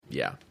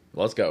Yeah,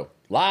 let's go.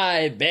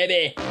 Live,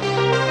 baby.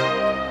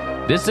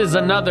 This is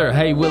another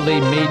Hey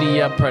Willie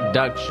Media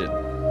production.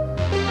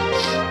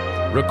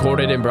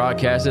 Recorded and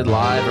broadcasted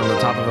live from the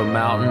top of a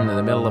mountain in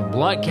the middle of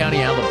Blount County,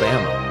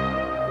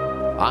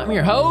 Alabama. I'm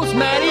your host,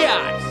 Matty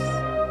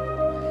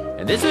Ice.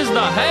 And this is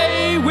the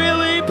Hey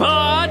Willie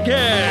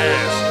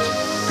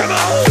Podcast. Come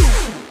on!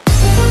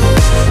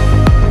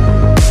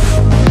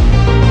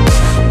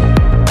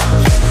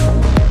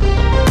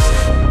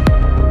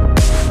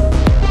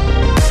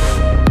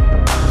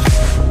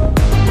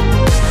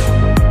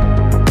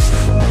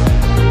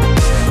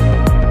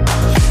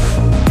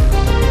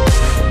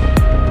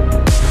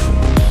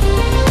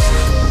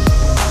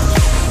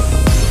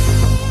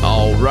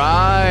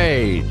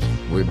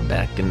 We're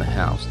back in the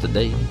house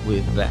today.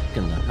 We're back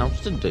in the house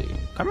today.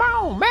 Come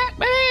on, back,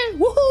 man.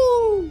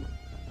 Woohoo!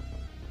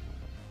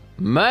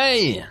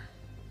 Man.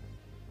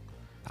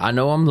 I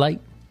know I'm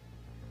late.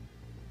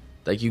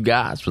 Thank you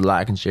guys for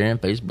liking, sharing,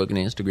 Facebook and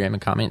Instagram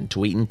and commenting,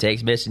 tweeting,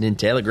 text messaging,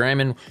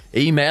 telegramming,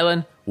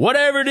 emailing,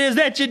 whatever it is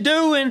that you're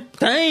doing.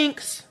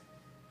 Thanks.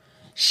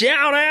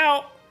 Shout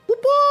out.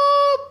 Whoop,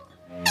 whoop.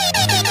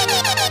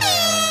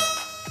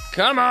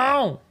 Come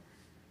on.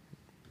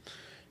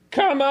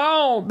 Come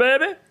on,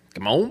 baby.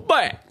 Come on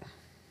back.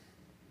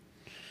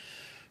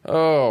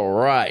 All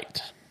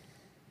right.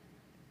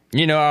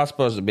 You know, I was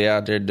supposed to be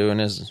out there doing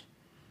this.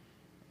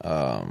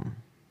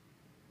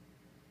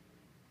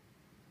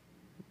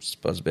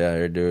 Supposed to be out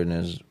here doing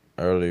this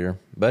earlier.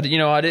 But, you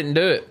know, I didn't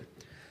do it.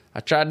 I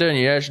tried doing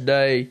it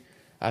yesterday.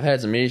 I've had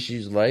some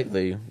issues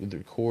lately with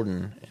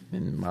recording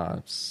and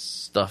my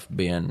stuff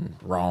being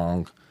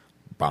wrong.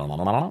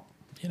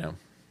 You know.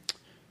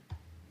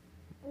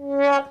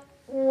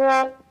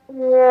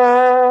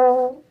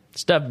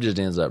 Stuff just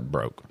ends up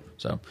broke.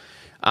 So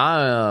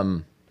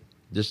I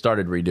just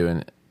started redoing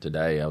it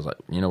today. I was like,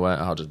 you know what?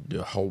 I'll just do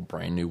a whole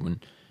brand new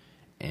one,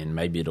 and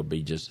maybe it'll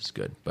be just as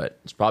good. But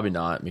it's probably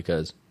not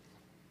because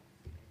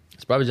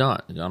it's probably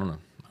not. I don't know.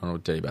 I don't know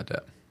what to tell you about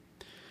that.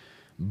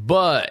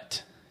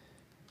 But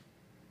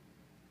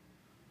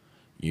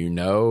you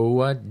know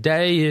what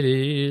day it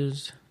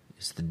is.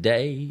 It's the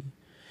day.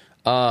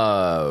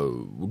 I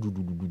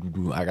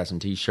got some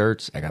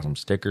T-shirts. I got some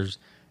stickers.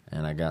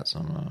 And I got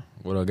some,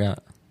 what do I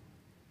got?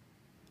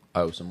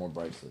 Oh, some more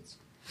bracelets.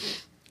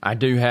 I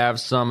do have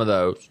some of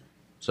those.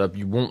 So if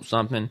you want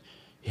something,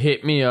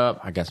 hit me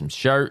up. I got some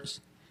shirts.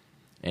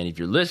 And if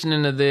you're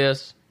listening to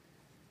this,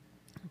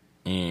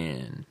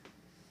 and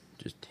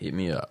just hit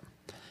me up.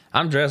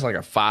 I'm dressed like a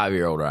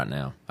 5-year-old right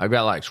now. I've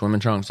got like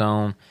swimming trunks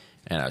on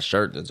and a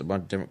shirt that's a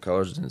bunch of different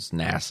colors and it's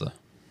NASA.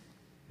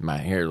 My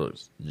hair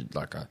looks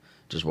like I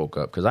just woke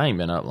up because I ain't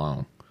been up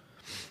long.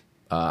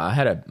 I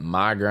had a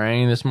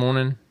migraine this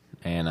morning.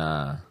 And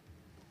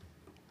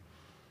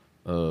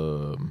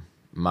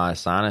my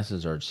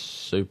sinuses are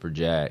super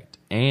jacked.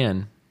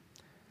 And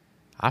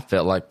I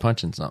felt like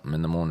punching something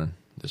in the morning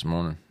this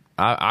morning.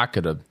 I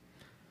could have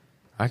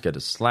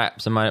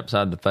slapped somebody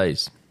upside the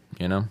face,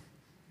 you know.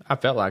 I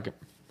felt like it,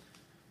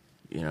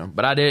 you know,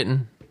 but I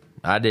didn't.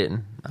 I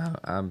just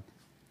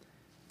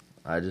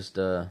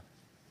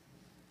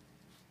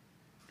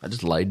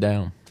laid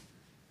down.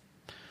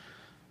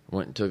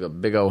 Went and took a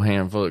big old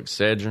handful of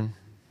Excedrin.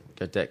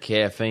 Got that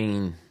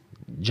caffeine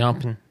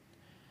jumping,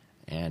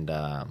 and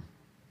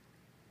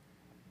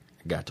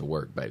got to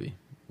work, baby.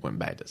 Went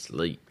back to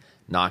sleep,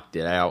 knocked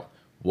it out,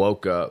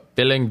 woke up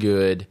feeling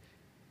good,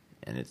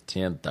 and it's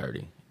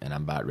 10:30, and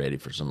I'm about ready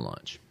for some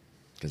lunch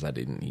because I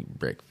didn't eat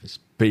breakfast.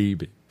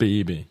 Baby,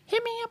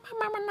 hit me up.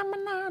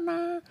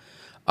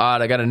 All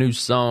right, I got a new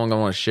song I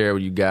want to share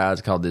with you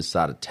guys called "This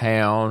Side of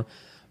Town"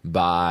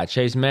 by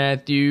Chase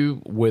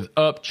Matthew with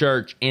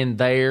Upchurch in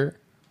there.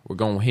 We're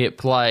going to hit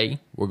play.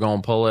 We're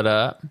going to pull it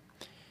up.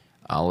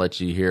 I'll let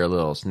you hear a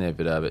little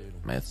snippet of it.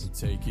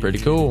 It's pretty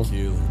cool.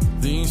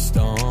 These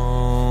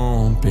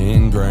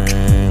stomping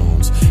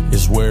grounds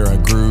is where I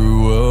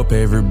grew up.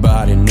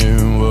 Everybody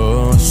knew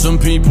us. Some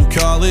people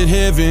call it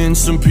heaven.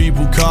 Some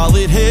people call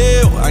it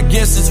hell. I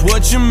guess it's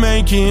what you're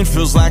making.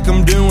 Feels like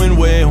I'm doing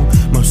well.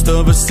 Most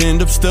of us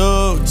end up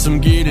stuck. Some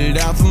get it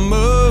out the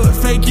mud.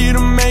 Fake it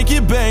or make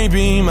it,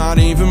 baby. Might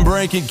even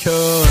break it,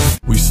 cause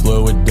we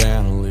slow it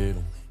down a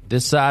little.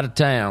 This Side of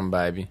Town,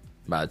 baby,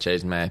 by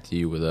Chase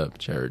Matthew with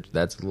Upchurch.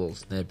 That's a little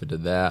snippet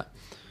of that.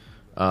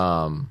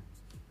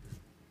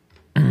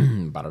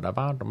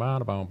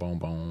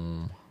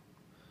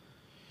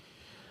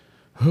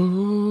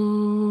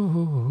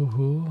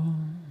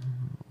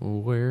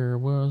 Where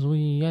was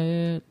we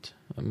at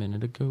a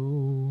minute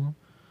ago?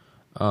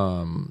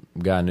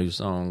 Got a new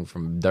song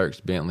from Dirks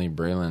Bentley,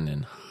 Breland,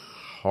 and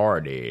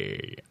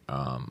Hardy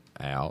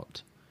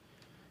out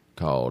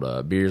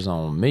called Beers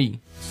on Me.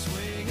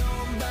 Swing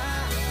on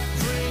by,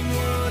 bring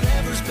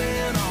whatever's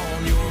been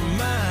on your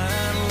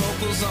mind.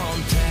 Locals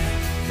on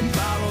tap and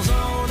bottles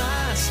on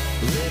ice.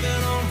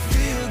 Living on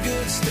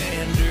feel-good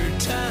standard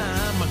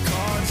time. My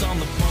card's on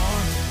the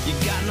bar, you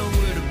got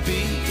nowhere to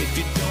be. If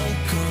you don't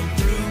come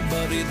through,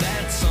 buddy,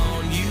 that's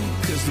on you,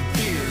 cause the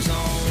beer's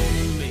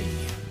on me.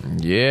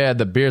 Yeah,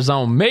 the beer's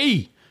on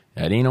me.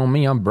 That ain't on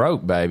me. I'm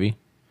broke, baby.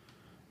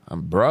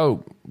 I'm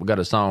broke. We got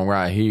a song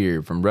right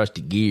here from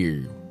Rusty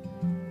Gear.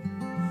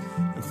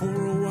 And for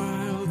a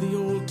while, the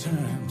old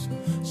times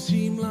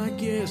seem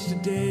like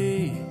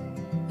yesterday.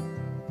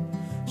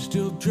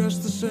 Still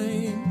dressed the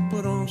same,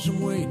 put on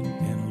some weight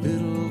and a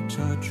little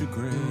touch of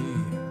gray.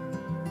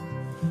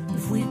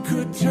 If we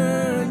could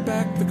turn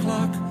back the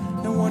clock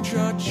and watch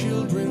our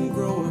children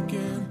grow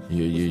again.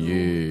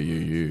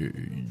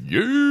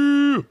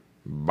 Yeah.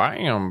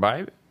 Bam,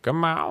 baby.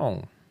 Come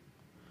on.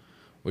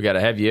 We got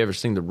to Have You Ever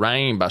Seen the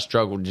Rain by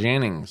Struggle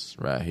Jennings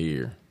right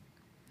here.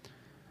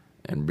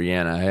 And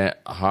Brianna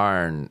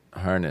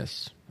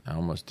Harness. I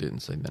almost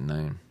didn't say the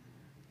name.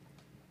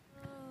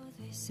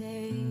 They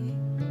say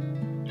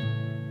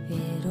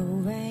it'll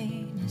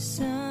rain a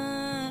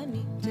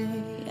sunny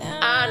day.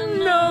 I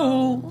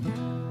know.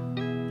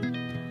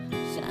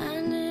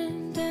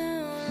 Shining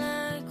down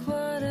like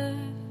water.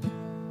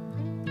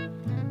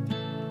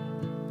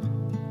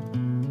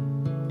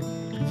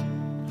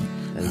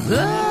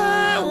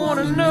 I want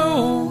to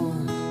know,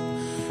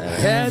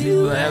 have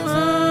you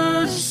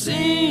ever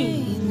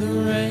seen the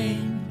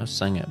rain? Now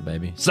sing it,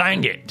 baby.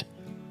 Sing it!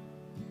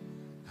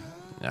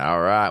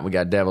 All right, we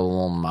got Devil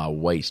on My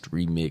Waist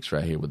remix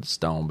right here with the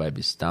Stone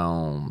Baby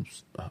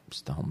Stones.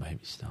 Stone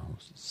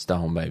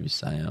Baby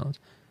Sounds.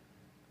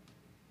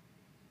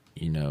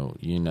 You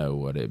know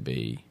what it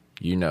be.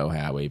 You know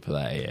how we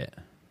play it.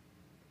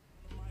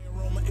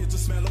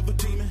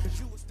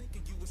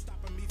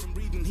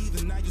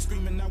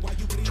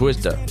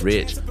 Twister,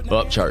 Rich,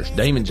 Upchurch,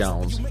 Damon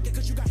Jones.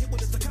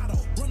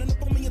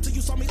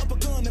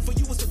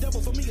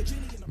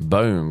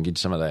 Boom, get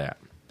some of that.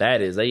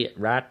 That is it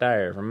right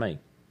there for me.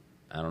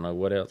 I don't know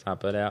what else I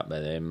put out,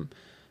 but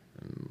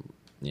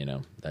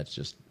that's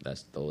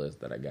the list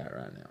that I got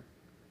right now.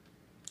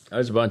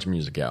 There's a bunch of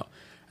music out.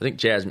 I think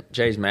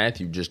Chase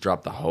Matthew just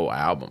dropped the whole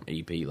album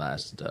EP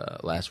last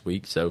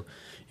week, so you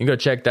can go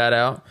check that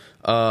out.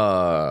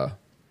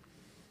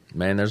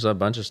 Man, there's a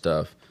bunch of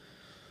stuff.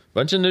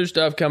 Bunch of new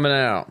stuff coming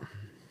out.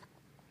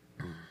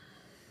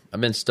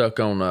 I've been stuck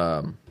on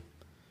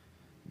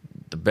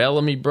the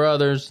Bellamy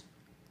Brothers,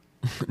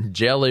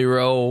 Jelly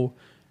Roll,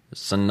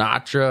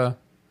 Sinatra,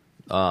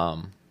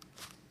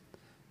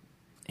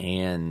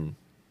 and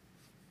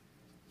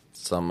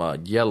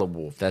some Yellow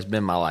Wolf. That's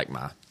been my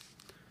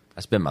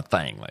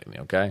thing lately.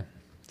 Okay,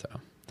 so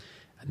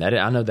and that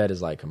I know that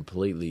is like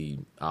completely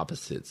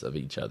opposites of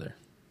each other,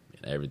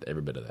 every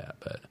bit of that,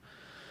 but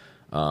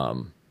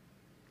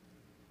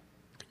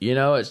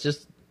it's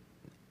just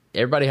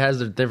everybody has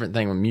their different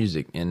thing with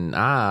music, and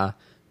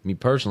me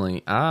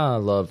personally, I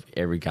love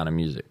every kind of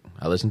music.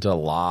 I listen to a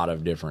lot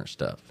of different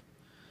stuff,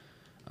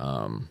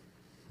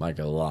 like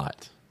a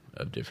lot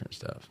of different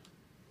stuff,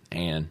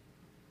 and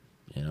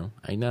ain't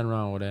nothing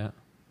wrong with that.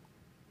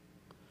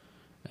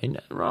 Ain't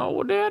nothing wrong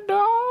with that,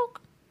 dog.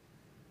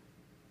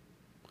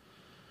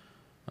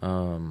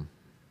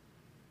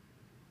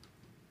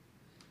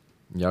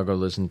 Y'all go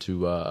listen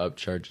to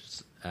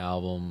Upchurch's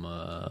album,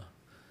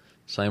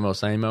 Same Old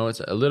Same Old.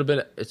 It's a little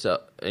bit.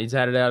 He's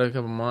had it out a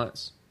couple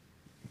months,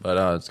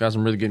 but it's got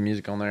some really good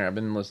music on there. I've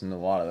been listening to a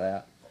lot of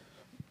that.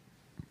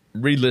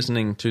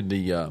 Re-listening to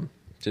the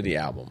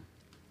album.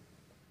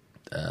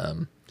 I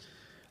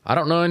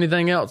don't know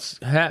anything else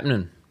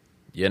happening.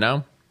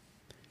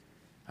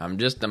 I'm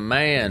just a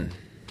man,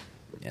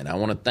 and I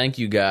want to thank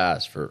you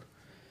guys for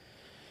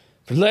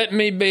letting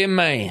me be a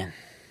man.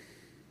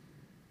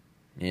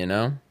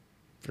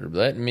 For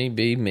letting me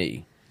be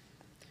me.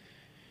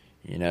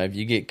 If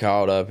you get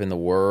caught up in the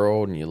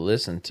world and you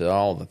listen to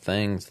all the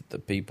things that the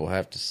people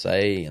have to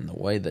say and the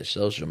way that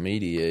social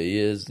media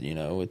is,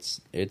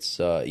 it's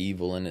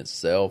evil in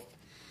itself.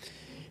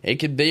 It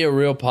could be a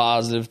real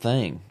positive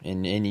thing,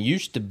 and it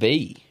used to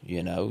be.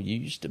 You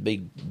used to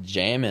be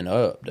jamming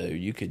up, dude.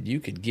 You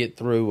could get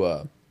through.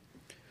 On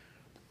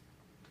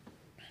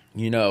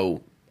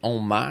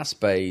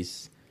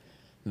MySpace,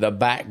 the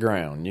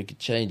background. You could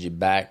change your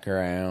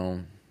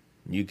background.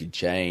 You could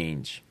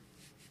change,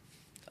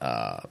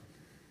 your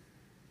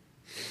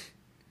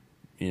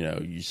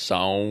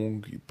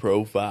song, your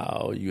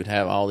profile. You would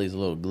have all these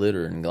little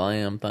glitter and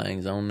glam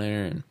things on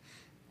there, and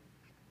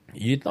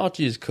you thought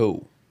you was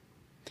cool.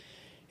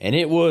 And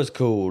it was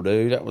cool,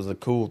 dude. That was a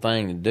cool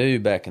thing to do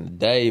back in the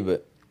day,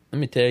 but let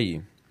me tell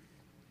you,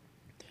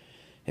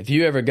 if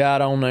you ever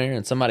got on there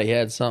and somebody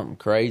had something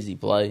crazy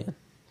playing,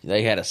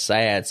 they had a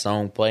sad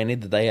song playing,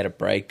 either they had a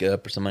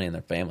breakup or somebody in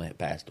their family had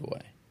passed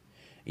away.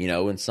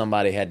 And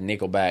somebody had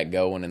Nickelback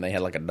going and they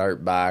had like a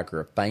dirt bike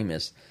or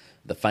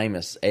the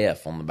famous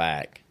F on the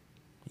back.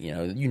 They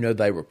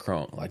were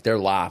crunk. Like their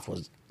life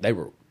was, they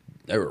were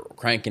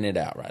cranking it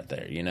out right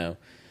there,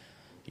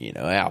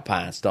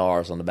 Alpine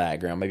Stars on the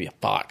background, maybe a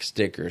Fox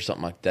sticker or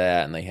something like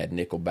that, and they had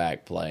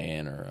Nickelback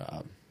playing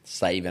or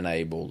Saving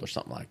Abel or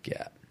something like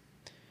that.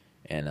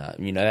 And,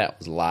 that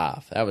was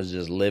life. That was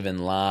just living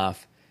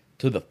life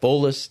to the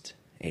fullest,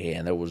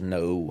 and there was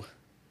no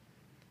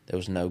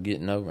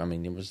getting over. I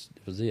mean, it was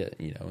it,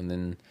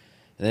 and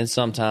then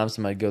sometimes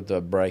somebody go through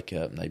a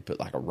breakup and they put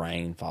like a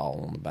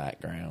rainfall on the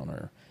background,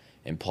 or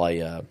and play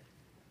a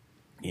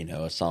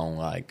song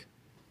like,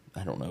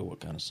 I don't know what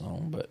kind of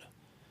song, but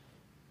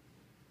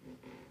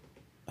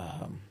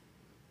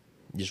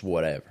just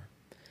whatever.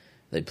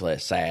 They'd play a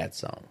sad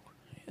song,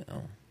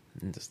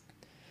 and just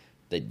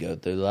they'd go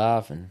through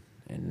life, and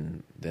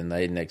then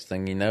next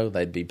thing you know,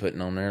 they'd be putting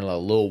on there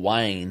like Lil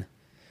Wayne,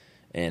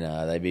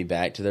 and they'd be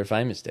back to their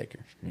famous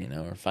stickers,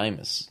 or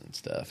famous and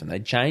stuff, and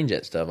they'd change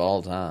that stuff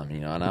all the time,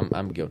 and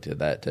I'm guilty of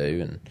that too,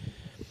 and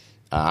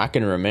I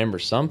can remember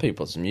some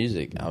people's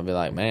music. I'll be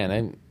like,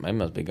 man, they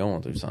must be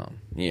going through something,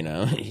 you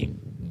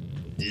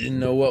didn't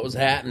know what was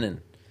happening.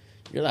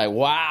 You're like,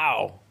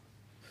 wow.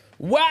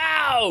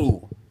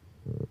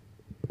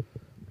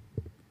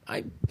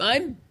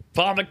 I'm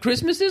Father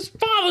Christmas's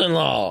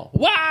father-in-law.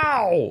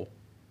 Wow.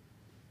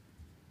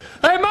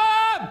 Hey,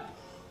 Mom!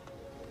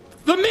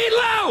 The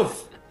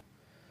meatloaf!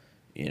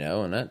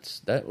 And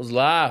that was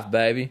life,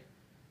 baby.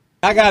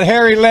 I got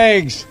hairy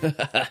legs.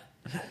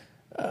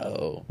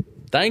 Oh,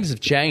 things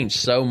have changed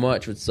so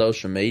much with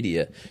social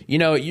media.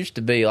 It used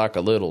to be like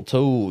a little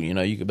tool.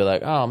 You could be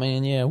like, oh,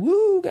 man, yeah,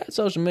 woo, got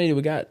social media.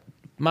 We got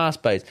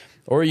MySpace.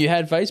 Or you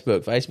had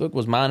Facebook. Facebook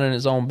was minding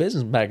its own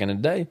business back in the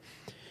day.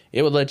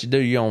 It would let you do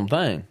your own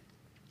thing.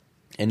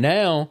 And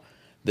now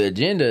the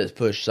agenda is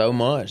pushed so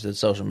much that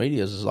social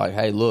media is like,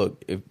 hey,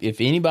 look,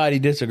 if anybody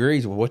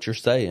disagrees with what you're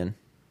saying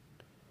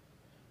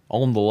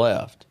on the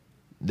left,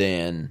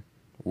 then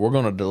we're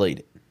going to delete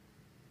it.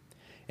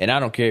 And I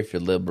don't care if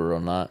you're liberal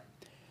or not,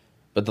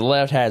 but the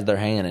left has their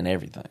hand in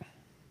everything.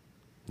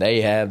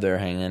 They have their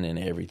hand in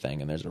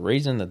everything, and there's a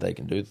reason that they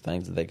can do the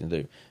things that they can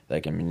do. They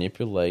can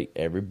manipulate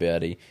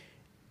everybody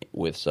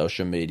with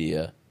social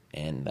media,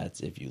 and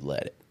that's if you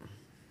let it.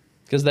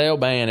 Because they'll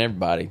ban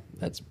everybody.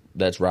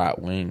 That's right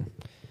wing.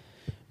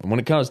 And when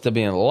it comes to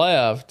being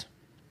left,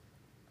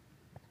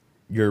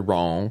 you're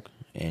wrong,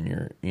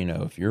 and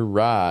if you're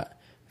right,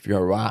 if you're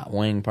a right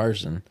wing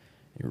person,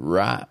 you're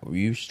right.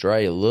 You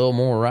stray a little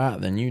more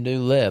right than you do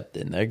left,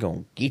 and they're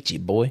gonna get you,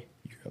 boy.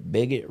 You're a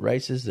bigot,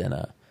 racist, and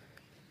a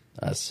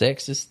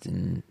sexist,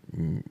 and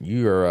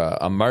you're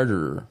a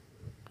murderer.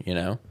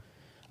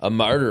 A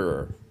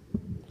murderer.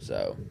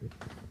 So,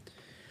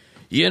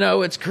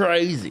 it's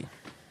crazy.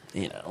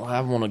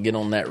 I want to get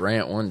on that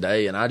rant one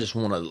day, and I just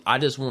want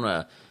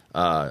to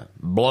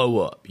blow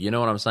up. You know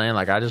what I'm saying?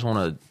 Like, I just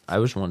want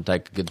to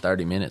take a good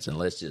 30 minutes and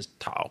let's just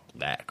talk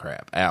that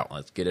crap out.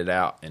 Let's get it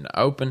out in the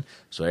open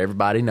so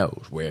everybody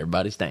knows where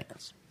everybody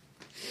stands.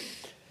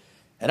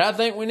 And I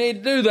think we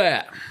need to do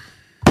that.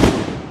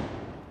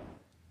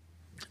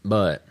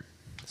 But,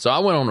 so I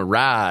went on a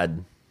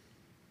ride.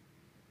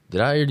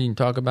 Did I hear you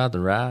talk about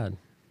the ride?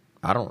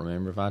 I don't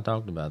remember if I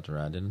talked about the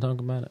ride. Did I talk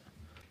about it?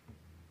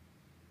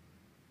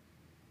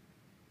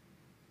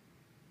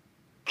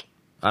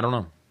 I don't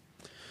know.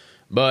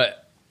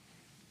 But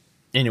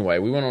anyway,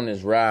 we went on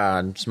this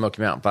ride,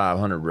 Smokey Mountain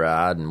 500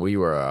 ride, and we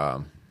were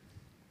out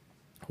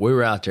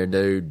there,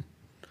 dude,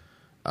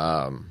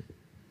 out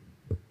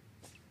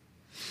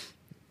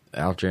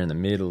there in the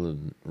middle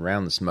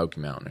around the Smokey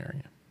Mountain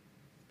area.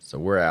 So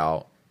we're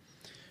out.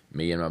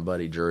 Me and my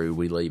buddy Drew,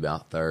 we leave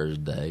out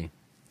Thursday.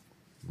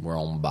 We're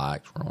on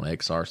bikes. We're on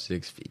XR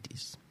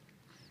 650s,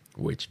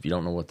 which, if you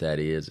don't know what that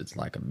is, it's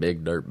like a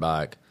big dirt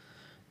bike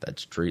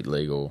that's street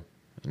legal.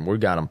 And we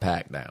got them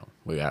packed down.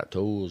 We got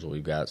tools.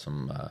 We got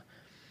some.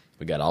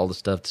 We got all the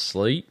stuff to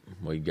sleep.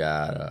 We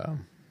got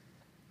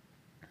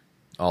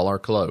all our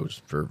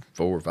clothes for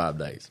 4 or 5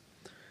 days.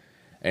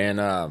 And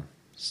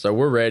so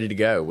we're ready to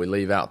go. We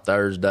leave out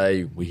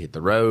Thursday. We hit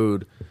the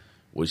road.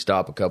 We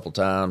stop a couple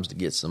times to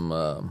get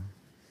some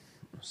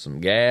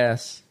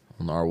gas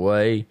on our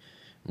way.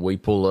 We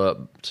pull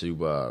up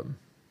to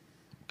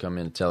come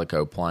into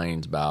Tellico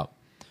Plains probably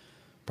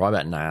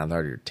about 9:30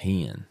 or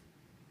 10.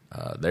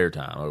 Their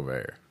time over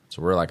there.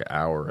 So we're like an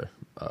hour.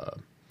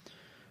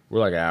 We're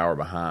like an hour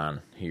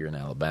behind here in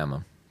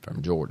Alabama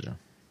from Georgia.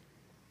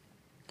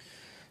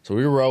 So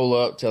we roll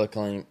up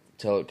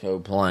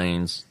Tellico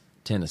Plains,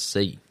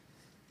 Tennessee.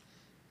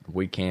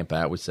 We camp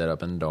out. We set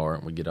up in the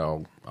dark. We get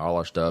all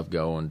our stuff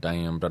going.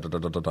 Damn.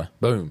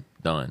 Boom.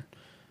 Done.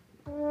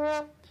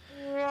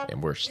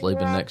 And we're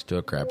sleeping next to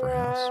a crapper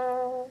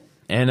house.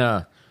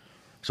 And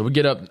so we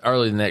get up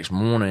early the next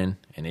morning,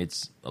 and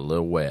it's a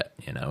little wet,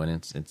 and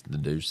it's the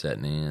dew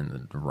setting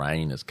in. The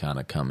rain is kind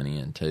of coming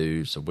in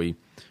too. So we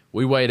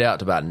wait out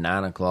to about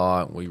 9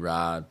 o'clock. We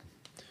ride.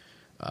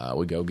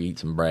 We go eat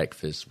some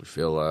breakfast. We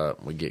fill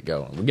up. We get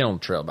going. We get on the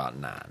trail about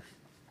 9.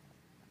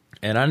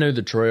 And I knew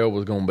the trail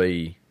was going to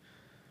be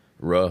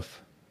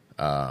rough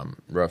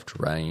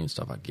terrain,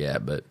 stuff like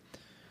that. But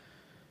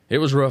it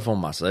was rough on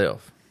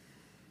myself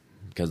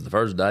because the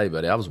first day,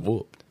 buddy, I was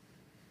whooped.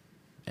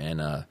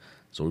 And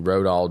so we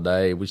rode all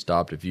day. We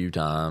stopped a few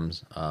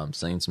times,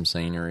 seen some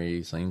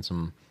scenery, seen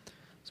some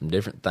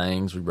different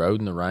things. We rode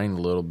in the rain a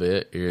little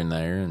bit here and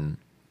there, and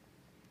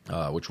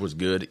which was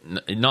good.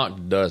 It knocked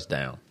the dust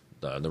down.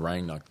 The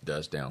rain knocked the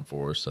dust down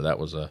for us, so that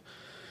was a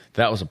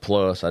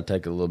plus. I'd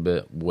take a little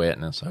bit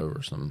wetness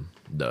over some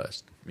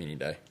dust any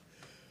day.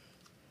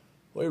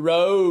 We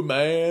rode,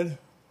 man.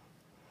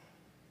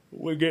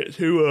 We get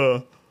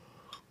to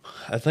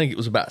I think it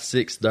was about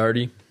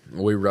 6:30.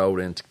 We rolled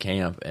into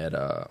camp at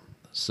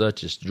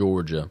Suchess,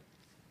 Georgia,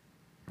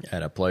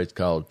 at a place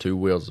called Two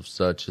Wheels of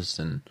Suchess,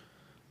 and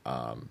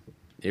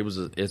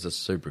it's a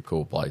super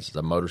cool place. It's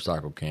a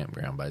motorcycle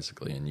campground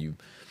basically, and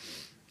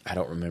I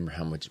don't remember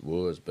how much it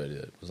was, but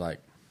it was like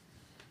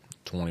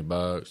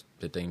 $20,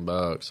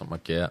 $15, something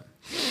like that.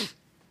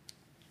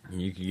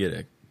 You could get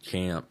a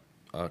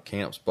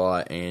camp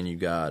spot, and you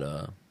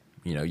got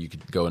you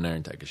could go in there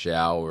and take a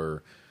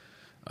shower,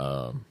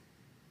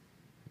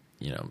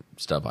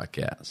 stuff like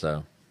that.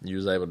 So you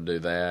was able to do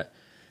that.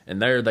 And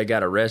there they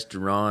got a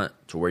restaurant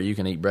to where you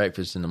can eat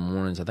breakfast in the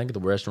mornings. I think the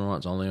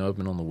restaurant's only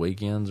open on the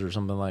weekends or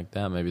something like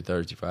that. Maybe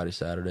Thursday, Friday,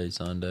 Saturday,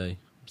 Sunday,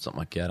 something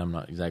like that. I'm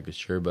not exactly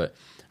sure, but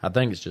I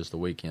think it's just the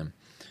weekend.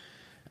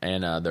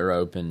 And they're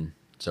open.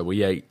 So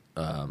we ate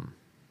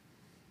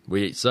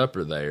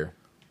supper there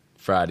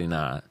Friday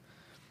night.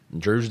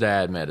 And Drew's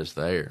dad met us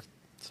there.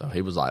 So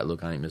he was like,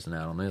 look, I ain't missing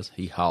out on this.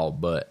 He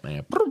hauled butt,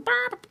 man.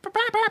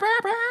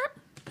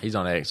 He's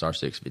on the XR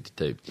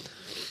 652.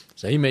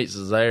 So he meets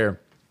us there.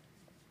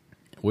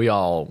 We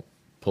all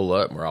pull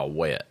up and we're all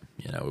wet.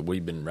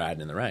 We've been riding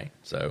in the rain.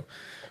 So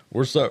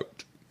we're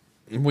soaked.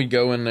 We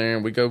go in there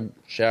and we go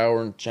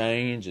shower and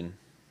change, and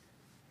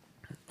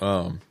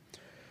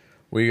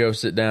we go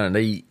sit down and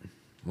eat.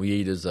 We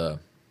eat as a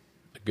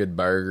good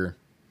burger.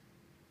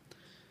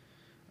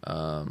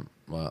 Well,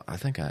 I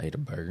think I ate a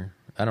burger.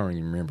 I don't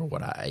even remember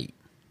what I ate.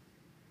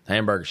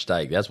 Hamburger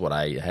steak. That's what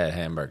I ate. I had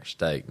hamburger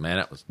steak. Man,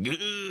 that was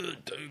good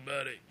too,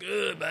 buddy.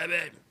 Good,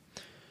 baby.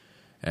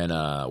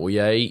 And we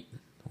ate.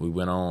 We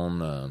went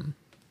on,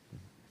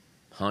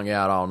 hung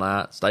out all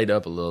night, stayed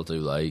up a little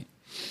too late,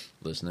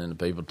 listening to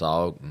people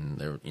talk,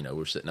 and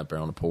we're sitting up there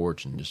on the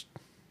porch and just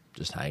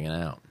hanging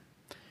out.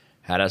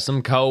 Had us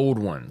some cold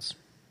ones.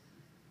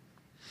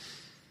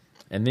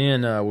 And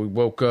then we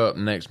woke up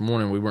the next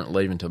morning. We weren't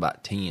leaving until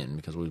about 10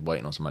 because we was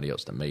waiting on somebody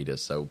else to meet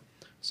us. So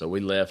we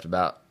left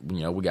about,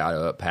 we got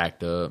up,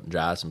 packed up,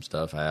 dried some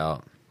stuff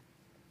out,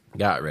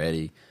 got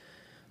ready,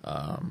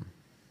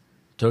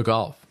 took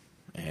off.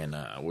 And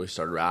we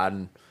started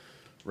riding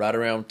right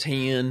around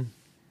 10.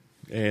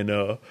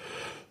 And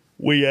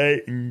we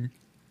ate in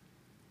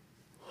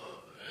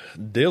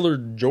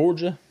Dillard,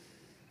 Georgia,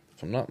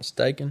 if I'm not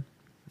mistaken.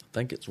 I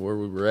think it's where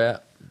we were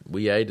at.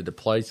 We ate at a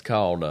place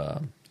called,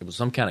 it was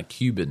some kind of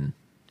Cuban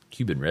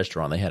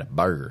restaurant. They had a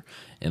burger.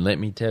 And let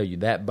me tell you,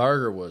 that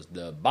burger was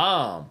the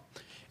bomb.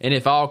 And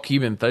if all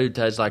Cuban food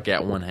tastes like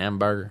that one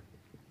hamburger,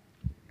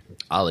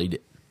 I'll eat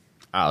it.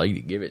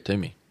 Give it to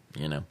me,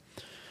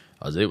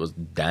 Because it was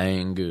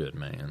dang good,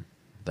 man.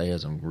 They had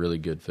some really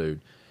good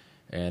food.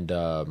 And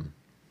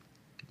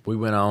we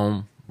went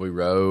on. We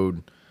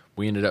rode.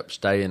 We ended up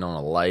staying on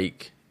a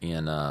lake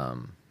in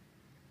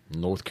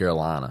North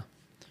Carolina.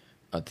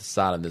 At the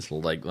side of this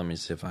lake. Let me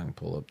see if I can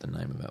pull up the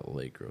name of that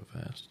lake real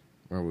fast.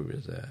 Where we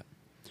was at.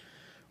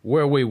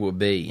 Where we were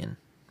being.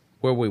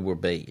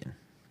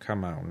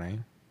 Come on now.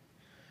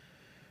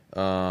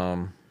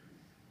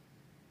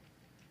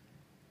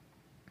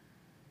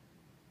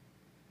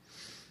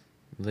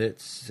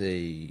 Let's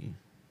see.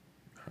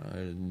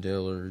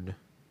 Dillard.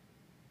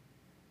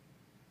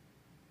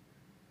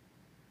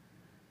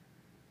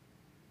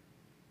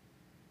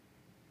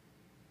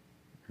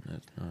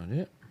 That's not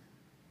it.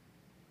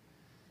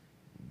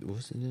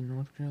 Was it in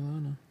North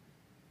Carolina?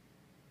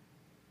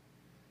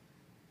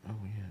 Oh,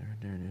 yeah,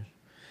 there it is.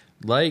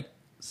 Lake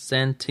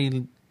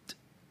Santilla.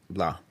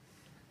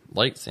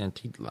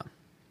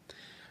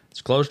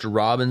 It's close to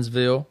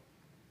Robbinsville.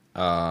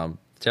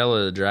 Tail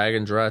of the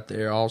Dragon's right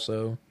there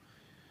also.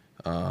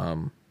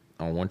 On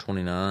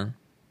 129.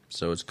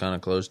 So it's kind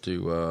of close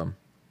to,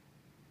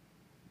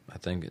 I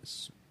think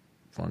it's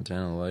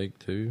Fontana Lake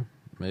too,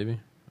 maybe.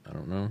 I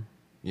don't know.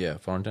 Yeah,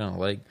 Fontana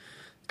Lake.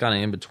 It's kind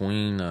of in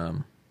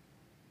between.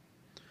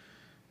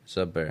 It's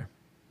up there.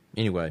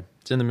 Anyway,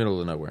 it's in the middle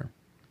of nowhere.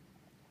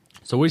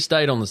 So we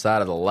stayed on the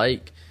side of the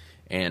lake,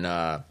 and,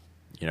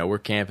 we're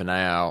camping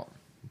out.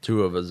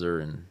 2 of us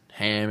are in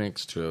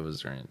hammocks. 2 of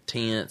us are in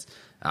tents.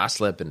 I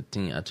slept in a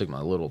tent. I took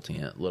my little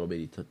tent, little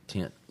bitty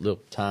tent,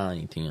 little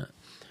tiny tent.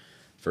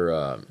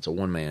 It's a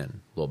one-man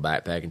little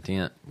backpacking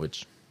tent,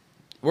 which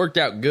worked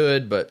out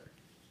good, but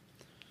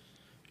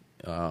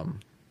I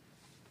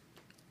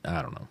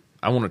don't know.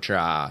 I want to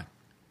try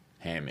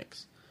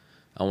hammocks.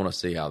 I want to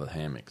see how the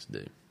hammocks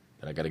do.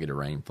 But I got to get a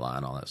rain fly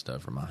and all that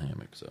stuff for my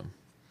hammock. So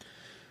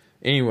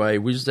anyway,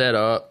 we set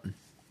up,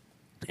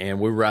 and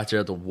we were right there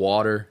at the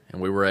water,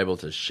 and we were able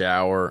to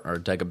shower or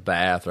take a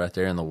bath right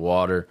there in the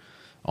water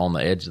on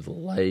the edge of the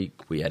lake.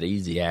 We had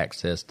easy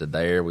access to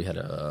there. We had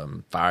a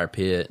fire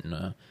pit,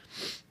 and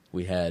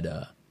we had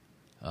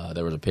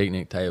there was a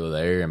picnic table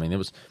there. I mean, it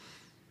was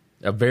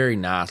a very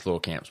nice little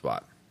camp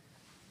spot,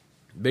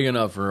 big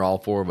enough for all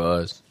 4 of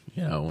us,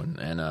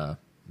 and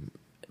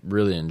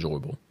really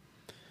enjoyable.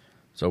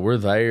 So we're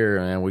there,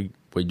 and we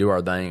do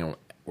our thing, and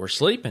we're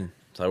sleeping.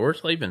 So we're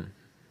sleeping.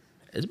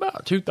 It's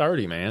about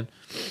 2:30, man.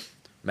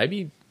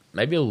 Maybe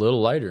a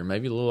little later,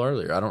 maybe a little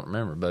earlier. I don't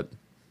remember, but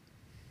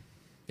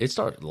it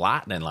started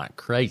lightning like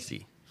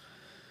crazy.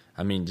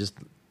 I mean, just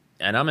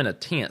and I'm in a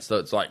tent, so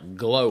it's like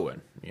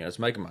glowing. You know, it's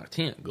making my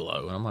tent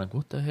glow. And I'm like,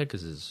 what the heck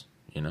is this?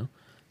 You know,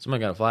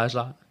 somebody got a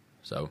flashlight?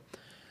 So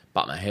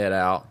pop my head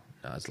out.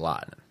 No, it's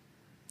lightning.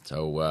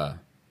 So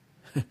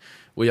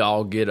we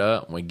all get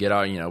up. And we get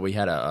our, you know, we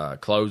had a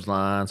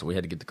clothesline, so we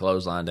had to get the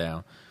clothesline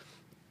down.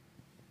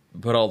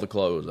 Put all the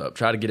clothes up.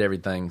 Try to get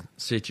everything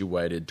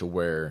situated to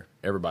where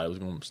everybody was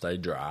going to stay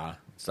dry,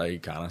 stay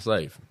kind of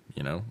safe.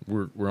 You know,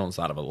 we're on the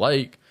side of a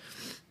lake.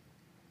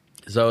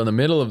 So in the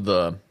middle of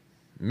the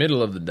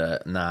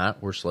night,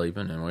 we're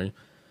sleeping, and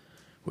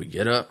we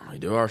get up, we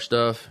do our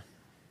stuff,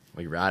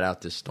 we ride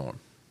out this storm.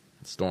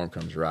 The storm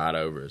comes right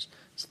over us.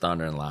 It's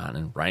thunder and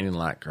lightning, raining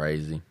like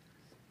crazy.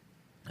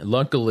 And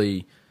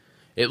luckily,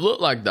 it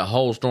looked like the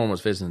whole storm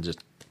was fixing to just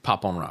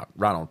pop on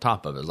right on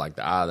top of us, like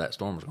the eye of that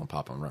storm was going to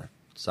pop on right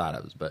side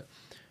of us. But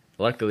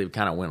luckily, it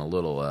kind of went a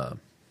little, I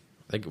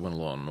think it went a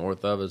little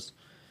north of us,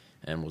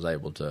 and was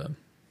able to,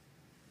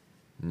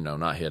 you know,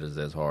 not hit us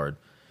as hard.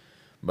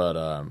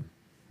 But,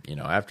 you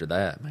know, after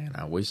that, man,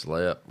 we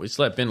slept. We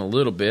slept in a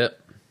little bit,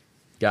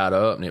 got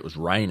up, and it was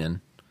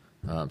raining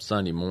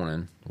Sunday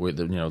morning.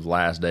 The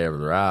last day of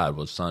the ride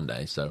was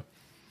Sunday. So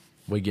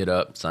we get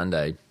up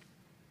Sunday,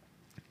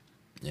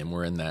 and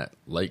we're in that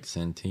Lake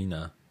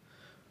Santitla.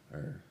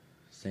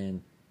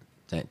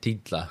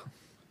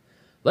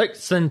 Lake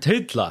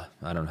Santitla.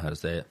 I don't know how to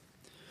say it.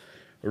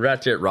 We're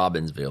right there at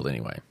Robbinsville,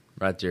 anyway.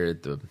 Right there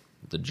at the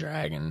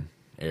Dragon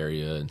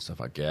area and stuff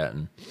like that.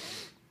 And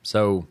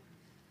so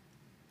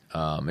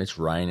it's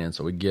raining,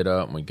 so we get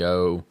up and we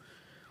go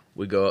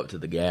up to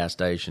the gas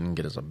station,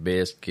 get us a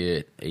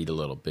biscuit, eat a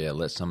little bit,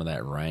 let some of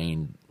that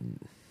rain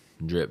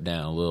drip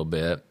down a little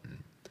bit.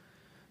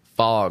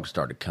 Fog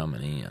started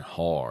coming in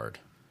hard.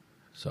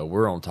 So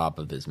we're on top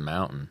of this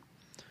mountain.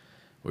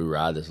 We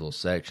ride this little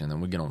section,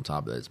 then we get on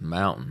top of this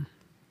mountain,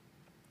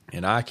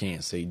 and I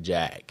can't see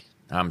jack.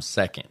 I'm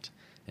second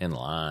in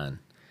line,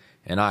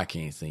 and I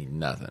can't see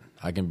nothing.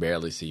 I can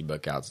barely see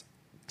Buckout's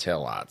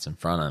taillights in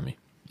front of me.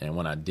 And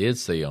when I did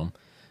see him,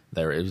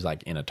 it was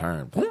like in a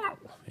turn,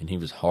 and he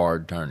was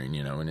hard turning,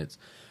 you know. And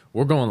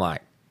we're going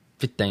like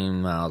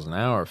 15 miles an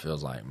hour. It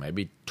feels like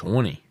maybe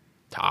 20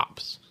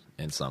 tops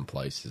in some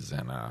places.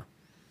 And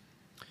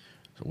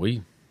so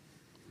we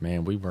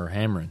were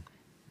hammering,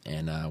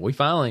 and we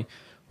finally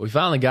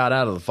got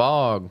out of the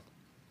fog.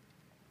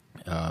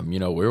 You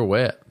know, we were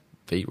wet,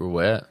 feet were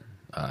wet.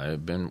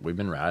 We've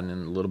been riding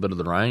in a little bit of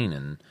the rain,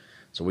 and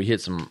so we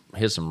hit some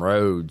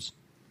roads.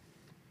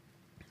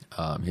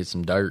 Hit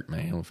some dirt,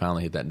 man. We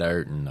finally hit that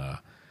dirt, and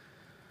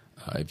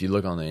if you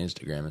look on the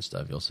Instagram and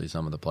stuff, you'll see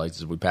some of the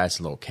places. We passed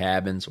a little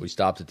cabin, so we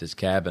stopped at this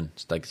cabin.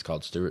 I think it's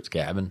called Stewart's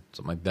Cabin,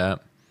 something like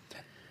that.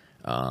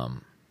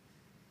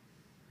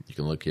 You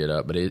can look it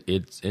up, but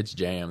it's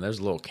jammed. There's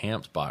a little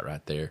camp spot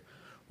right there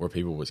where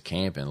people was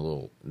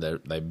camping.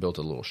 They built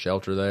a little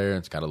shelter there.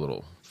 It's got a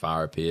little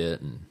fire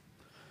pit, and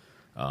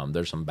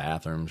there's some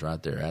bathrooms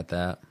right there at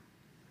that,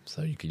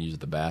 so you can use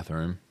the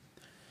bathroom.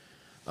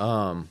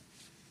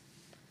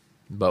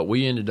 But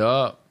we ended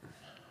up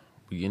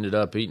eating at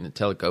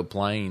Tellico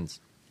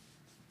Plains,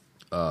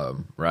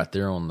 right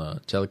there on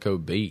the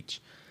Tellico Beach.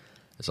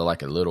 It's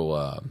like a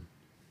little,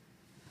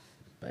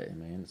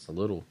 man, it's a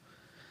little,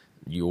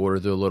 you order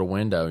through a little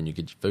window and you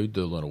get your food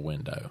through a little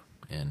window.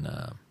 And,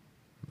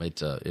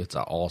 it's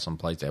an awesome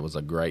place. That was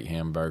a great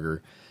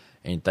hamburger.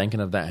 And thinking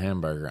of that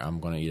hamburger, I'm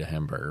going to eat a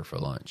hamburger for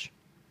lunch.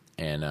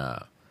 And,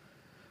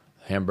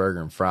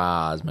 hamburger and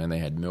fries, man, they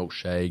had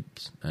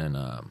milkshakes and,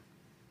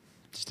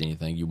 just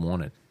anything you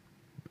wanted.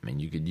 I mean,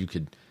 you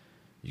could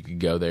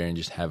go there and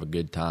just have a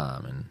good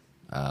time.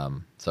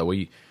 And so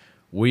we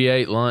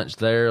ate lunch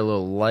there a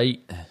little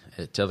late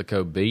at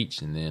Tellico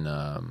Beach, and then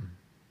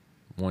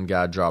one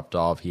guy dropped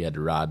off. He had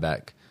to ride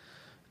back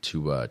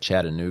to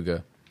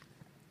Chattanooga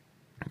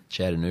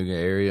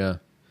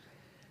area,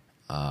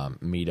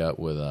 meet up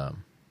with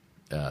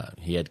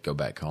he had to go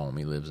back home.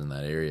 He lives in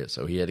that area,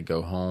 so he had to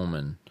go home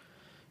and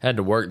had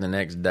to work the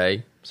next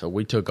day. So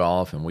we took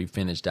off and we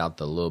finished out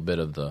the little bit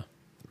of the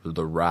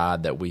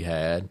ride that we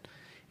had.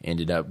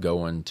 Ended up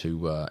going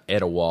to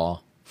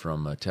Etowah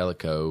from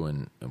Tellico,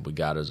 and we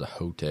got us a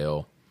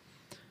hotel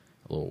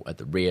at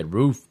the Red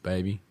Roof,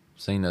 baby.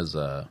 Seen us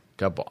a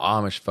couple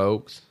Amish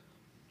folks,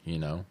 you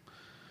know.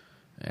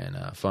 And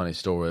funny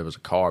story, there was a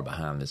car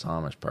behind this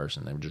Amish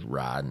person. They were just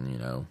riding, you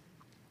know,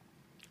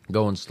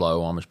 going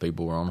slow. Amish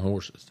people were on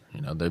horses. You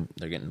know, they're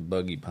getting a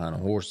buggy behind a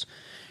horse.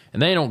 And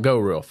they don't go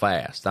real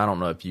fast. I don't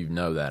know if you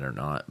know that or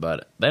not,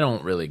 but they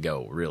don't really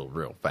go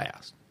real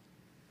fast.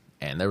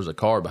 And there was a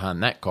car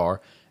behind that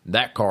car.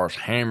 That car's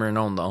hammering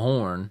on the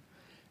horn.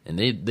 And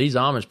these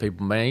Amish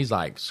people, man, he's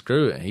like,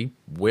 screw it. He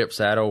whips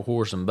that old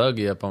horse and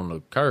buggy up on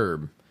the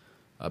curb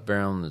up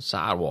there on the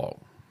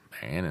sidewalk,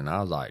 man. And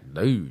I was like,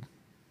 dude,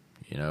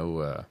 you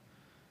know,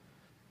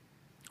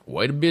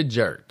 way to be a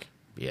jerk,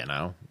 you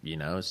know. You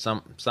know,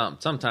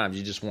 sometimes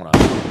you just want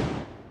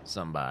to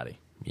somebody,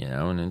 you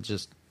know, and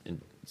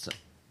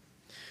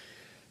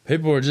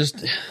people are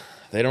just,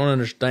 they don't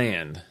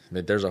understand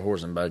that there's a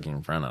horse and buggy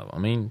in front of them. I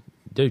mean,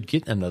 dude,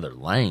 get in another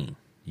lane.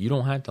 You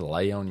don't have to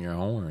lay on your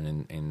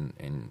horn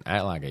and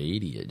act like an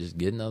idiot. Just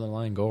get another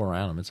lane, go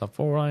around them. It's a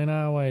 4-lane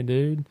highway,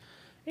 dude.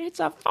 It's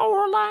a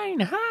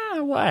 4-lane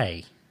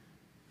highway.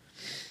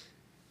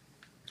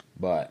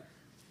 But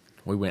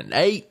we went and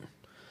ate.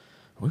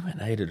 We went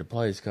and ate at a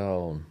place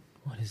called,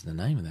 what is the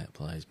name of that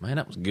place? Man,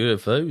 that was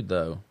good food,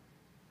 though.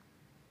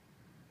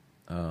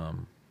 I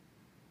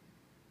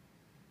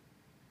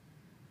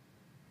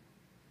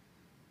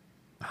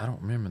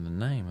don't remember the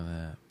name of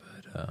that,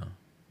 but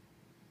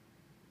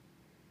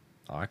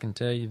I can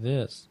tell you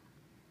this.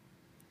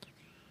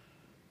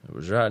 It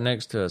was right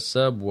next to a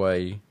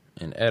Subway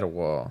in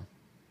Etowah.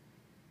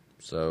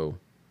 So,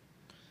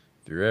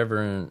 if you're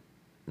ever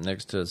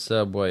next to a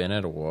Subway in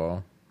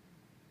Etowah,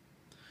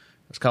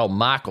 it's called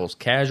Michael's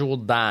Casual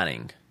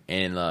Dining.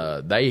 And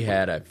they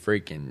had a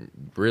freaking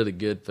really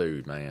good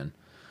food, man.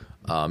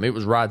 It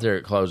was right there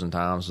at closing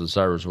time, so the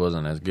service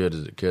wasn't as good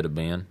as it could have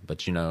been.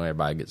 But, you know,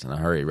 everybody gets in a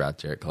hurry right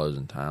there at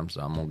closing time,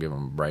 so I'm going to give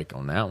them a break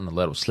on that one and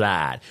let them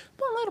slide. I'm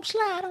going to let them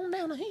slide on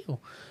down the hill.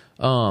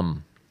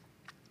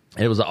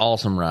 It was an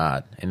awesome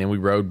ride. And then we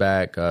rode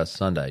back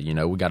Sunday. You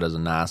know, we got us a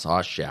nice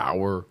hot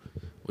shower.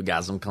 We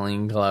got some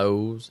clean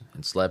clothes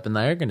and slept in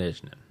the air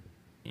conditioning.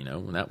 You know,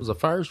 and that was a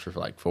first for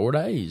like 4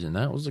 days, and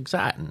that was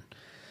exciting.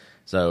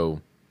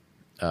 So,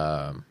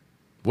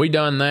 we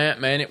done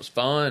that, man. It was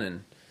fun,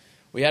 and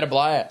we had a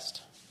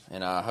blast.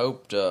 And I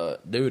hope to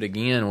do it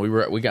again.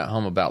 We got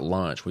home about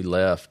lunch. We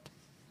left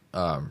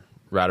right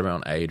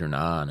around 8 or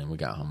 9, and we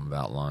got home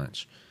about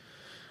lunch.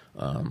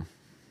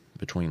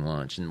 Between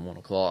lunch and 1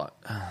 o'clock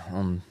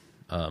on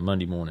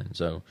Monday morning.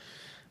 So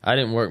I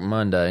didn't work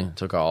Monday,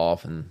 took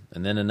off, and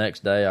then the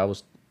next day I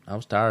was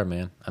tired,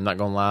 man. I'm not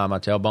gonna lie, my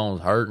tailbone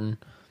was hurting.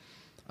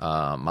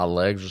 My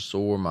legs were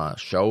sore, my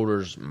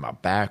shoulders, my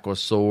back was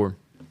sore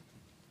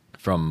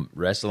from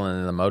wrestling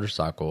in the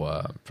motorcycle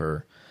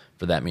for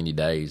that many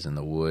days in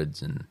the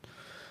woods and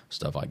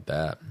stuff like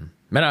that.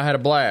 Man, I had a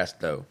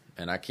blast though,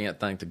 and I can't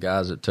thank the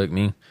guys that took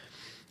me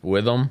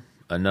with them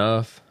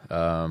enough.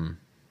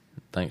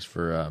 Thanks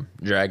for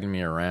dragging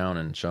me around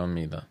and showing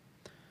me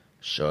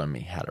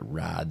how to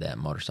ride that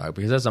motorcycle,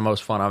 because that's the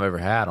most fun I've ever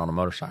had on a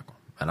motorcycle.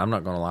 And I'm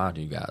not going to lie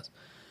to you guys.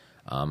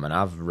 And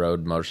I've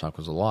rode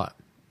motorcycles a lot,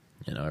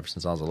 you know, ever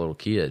since I was a little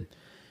kid.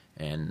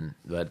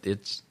 But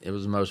it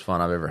was the most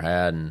fun I've ever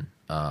had, and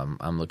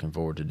I'm looking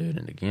forward to doing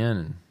it again.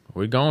 And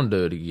we're going to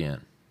do it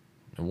again.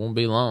 It won't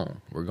be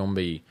long. We're going to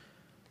be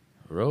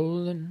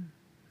rolling,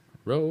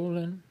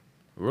 rolling,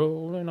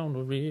 rolling on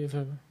the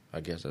river.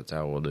 I guess that's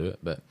how we'll do it,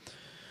 but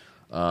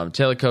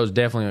Tellico is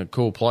definitely a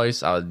cool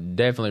place. I would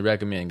definitely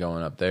recommend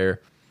going up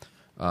there.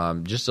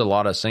 Just a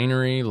lot of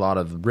scenery, a lot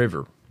of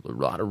river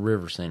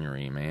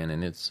scenery, man.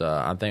 And it's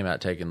I'm thinking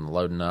about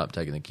loading up,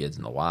 taking the kids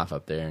and the wife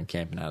up there and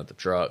camping out at the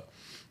truck,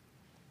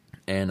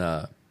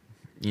 and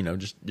you know,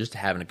 just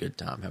having a good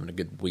time, having a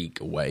good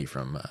week away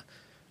from,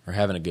 or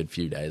having a good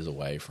few days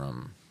away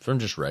from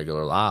just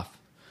regular life.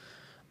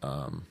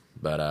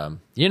 But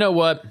you know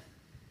what?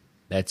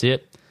 That's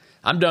it.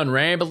 I'm done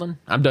rambling.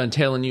 I'm done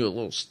telling you a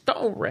little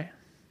story.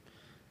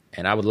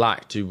 And I would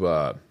like to,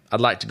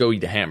 I'd like to go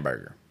eat a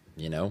hamburger,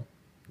 you know?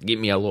 Get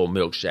me a little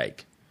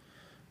milkshake.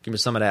 Give me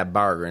some of that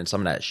burger and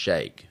some of that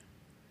shake.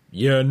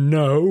 You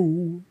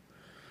know.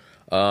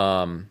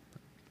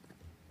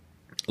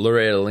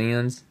 Loretta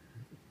Lynn's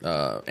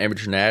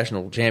Amateur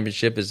National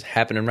Championship is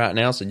happening right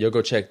now, so you'll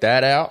go check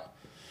that out.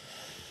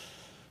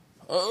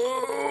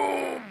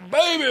 Oh,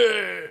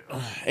 baby!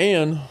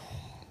 And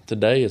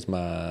today is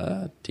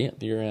my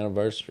 10th year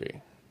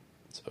anniversary.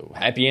 So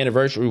happy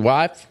anniversary,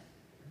 wife.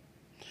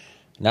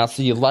 And I'll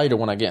see you later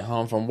when I get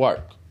home from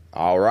work.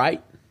 All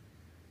right?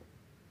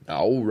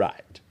 All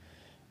right.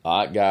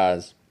 All right,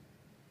 guys.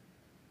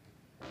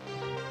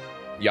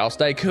 Y'all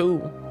stay cool.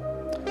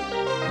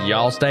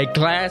 Y'all stay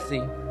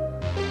classy.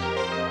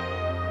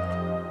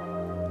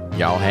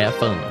 Y'all have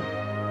fun.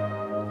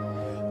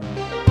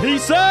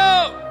 Peace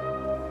out.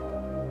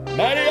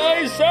 Matty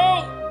Ice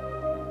out.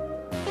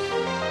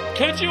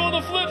 Catch you on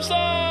the flip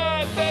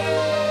side,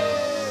 baby.